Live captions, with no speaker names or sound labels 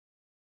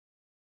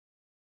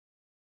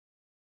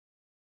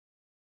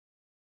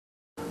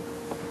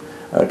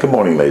Good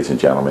morning, ladies and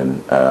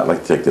gentlemen. I'd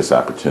like to take this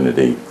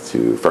opportunity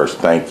to first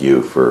thank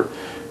you for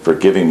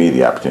giving me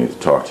the opportunity to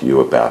talk to you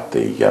about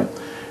the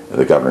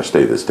Governor's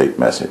State of the State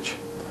message.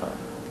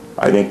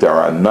 I think there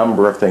are a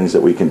number of things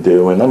that we can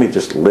do, and let me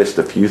just list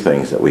a few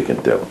things that we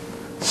can do.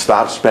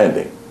 Stop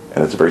spending,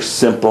 and it's a very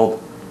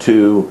simple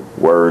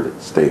two-word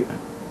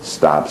statement.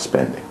 Stop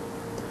spending.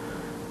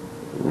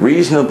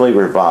 Reasonably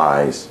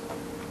revise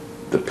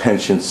the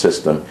pension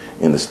system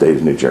in the state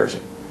of New Jersey.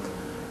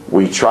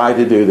 We tried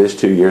to do this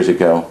 2 years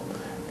ago,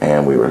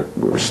 and we were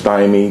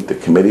stymied. The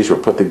committees were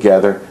put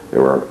together.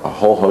 There were a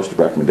whole host of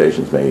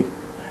recommendations made,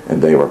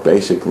 and they were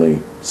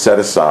basically set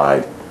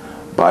aside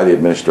by the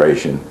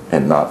administration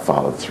and not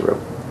followed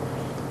through.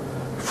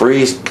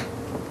 Freeze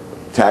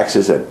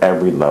taxes at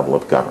every level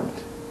of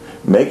government.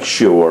 Make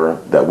sure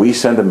that we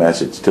send a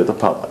message to the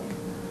public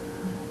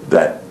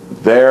that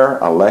their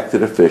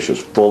elected officials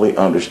fully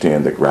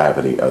understand the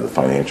gravity of the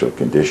financial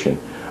condition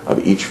of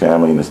each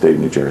family in the state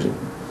of New Jersey,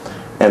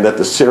 and that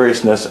the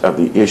seriousness of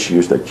the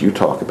issues that you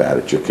talk about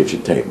at your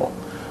kitchen table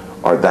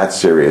are that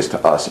serious to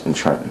us in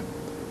Trenton,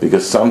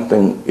 because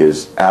something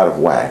is out of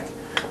whack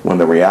when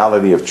the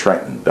reality of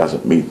Trenton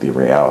doesn't meet the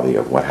reality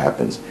of what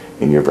happens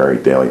in your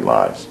very daily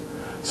lives.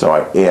 So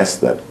I ask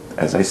that,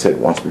 as I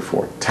said once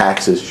before,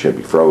 taxes should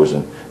be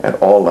frozen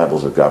at all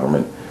levels of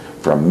government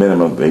for a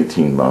minimum of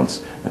 18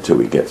 months until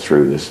we get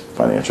through this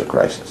financial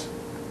crisis.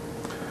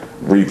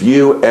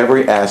 Review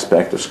every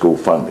aspect of school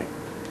funding.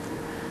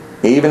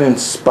 Even in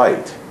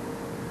spite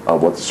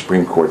of what the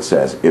Supreme Court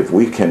says, if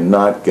we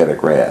cannot get a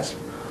grasp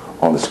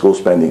on the school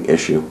spending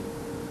issue,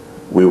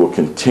 we will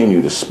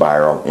continue to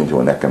spiral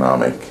into an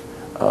economic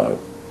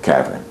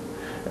cavern.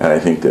 And I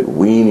think that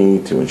we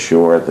need to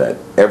ensure that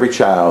every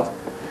child,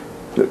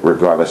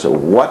 regardless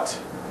of what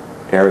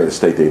area of the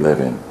state they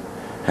live in,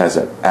 has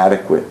an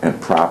adequate and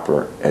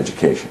proper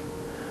education.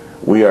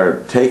 We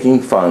are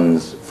taking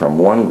funds from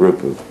one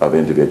group of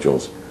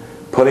individuals,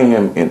 putting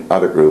them in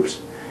other groups,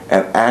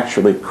 and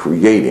actually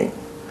creating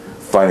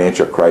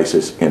financial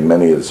crisis in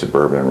many of the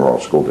suburban and rural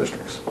school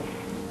districts.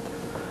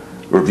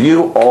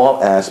 Review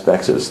all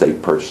aspects of the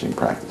state purchasing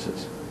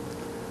practices.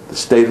 The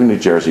state of New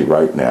Jersey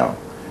right now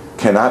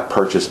cannot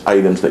purchase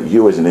items that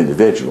you as an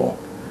individual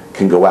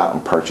can go out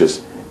and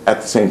purchase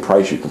at the same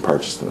price you can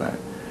purchase them at.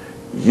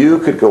 You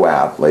could go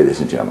out,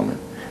 ladies and gentlemen,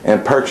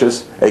 and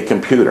purchase a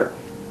computer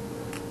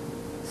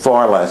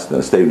far less than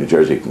the state of New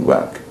Jersey can go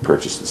out and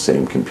purchase the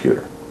same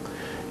computer.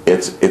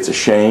 It's a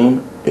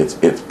shame. It's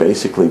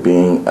basically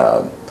being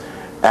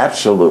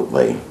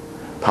absolutely,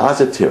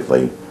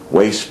 positively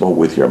wasteful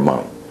with your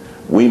money.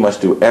 We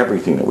must do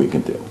everything that we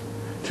can do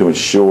to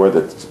ensure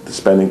that the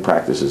spending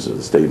practices of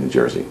the state of New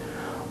Jersey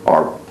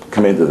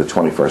come into the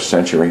 21st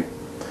century.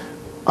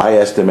 I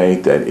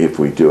estimate that if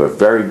we do a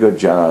very good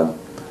job,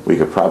 we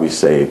could probably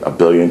save $1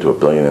 billion to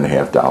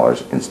 $1.5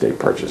 billion in state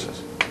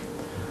purchases.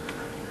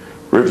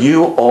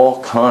 Review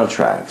all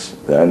contracts.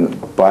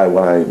 And by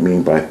what I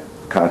mean by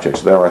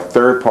contracts, there are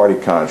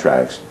third-party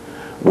contracts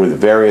with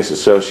various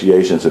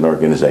associations and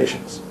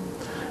organizations.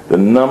 The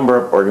number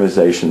of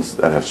organizations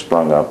that have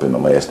sprung up in the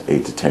last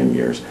 8 to 10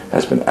 years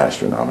has been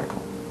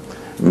astronomical.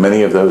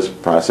 Many of those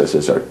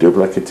processes are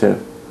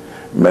duplicative.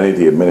 Many of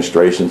the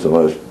administrations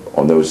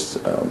on those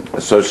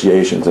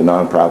associations and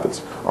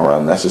nonprofits are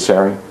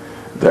unnecessary.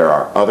 There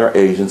are other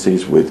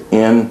agencies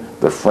within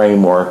the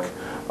framework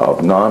of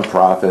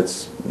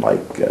nonprofits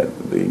like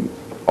the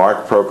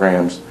ARC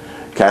programs,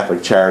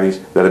 Catholic Charities,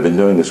 that have been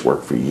doing this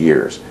work for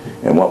years.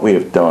 And what we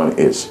have done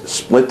is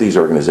split these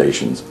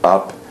organizations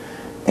up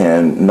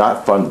and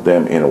not fund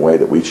them in a way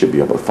that we should be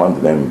able to fund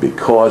them,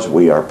 because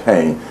we are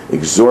paying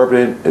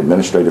exorbitant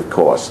administrative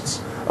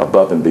costs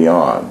above and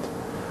beyond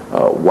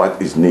what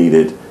is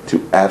needed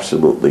to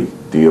absolutely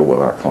deal with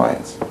our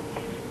clients.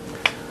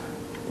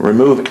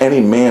 Remove any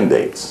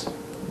mandates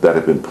that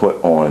have been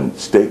put on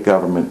state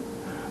government,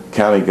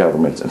 county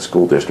governments, and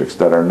school districts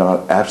that are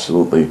not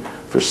absolutely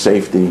for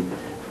safety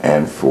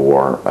and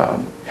for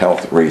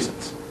health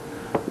reasons.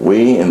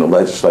 We in the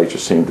legislature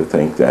seem to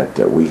think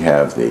that we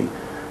have the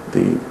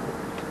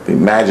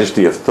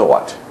majesty of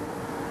thought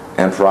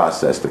and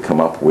process to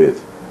come up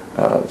with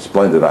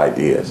splendid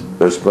ideas.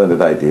 Those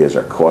splendid ideas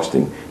are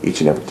costing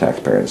each and every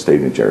taxpayer in the state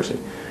of New Jersey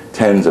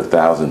tens of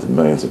thousands and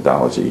millions of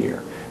dollars a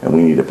year, and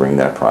we need to bring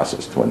that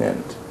process to an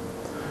end.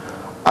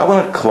 I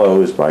want to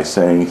close by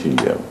saying to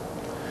you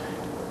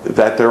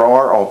that there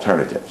are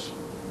alternatives.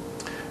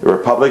 The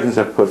Republicans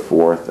have put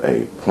forth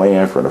a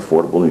plan for an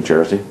affordable New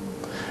Jersey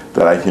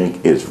that I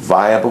think is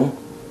viable.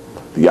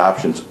 The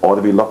options ought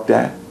to be looked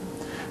at.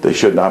 They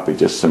should not be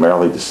just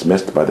summarily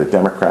dismissed by the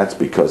Democrats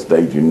because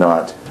they do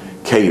not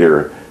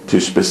cater to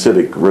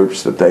specific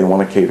groups that they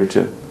want to cater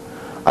to.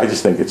 I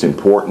just think it's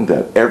important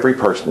that every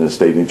person in the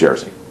state of New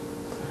Jersey,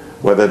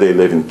 whether they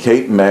live in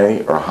Cape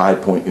May or High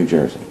Point, New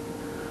Jersey,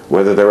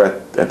 whether they're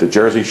at the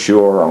Jersey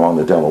Shore or along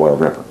the Delaware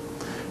River,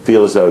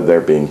 feel as though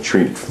they're being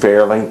treated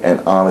fairly and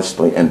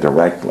honestly and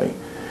directly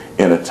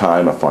in a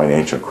time of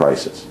financial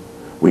crisis.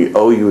 We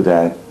owe you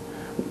that.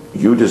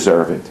 You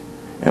deserve it.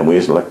 And we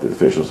as elected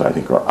officials, I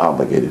think, are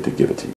obligated to give it to you.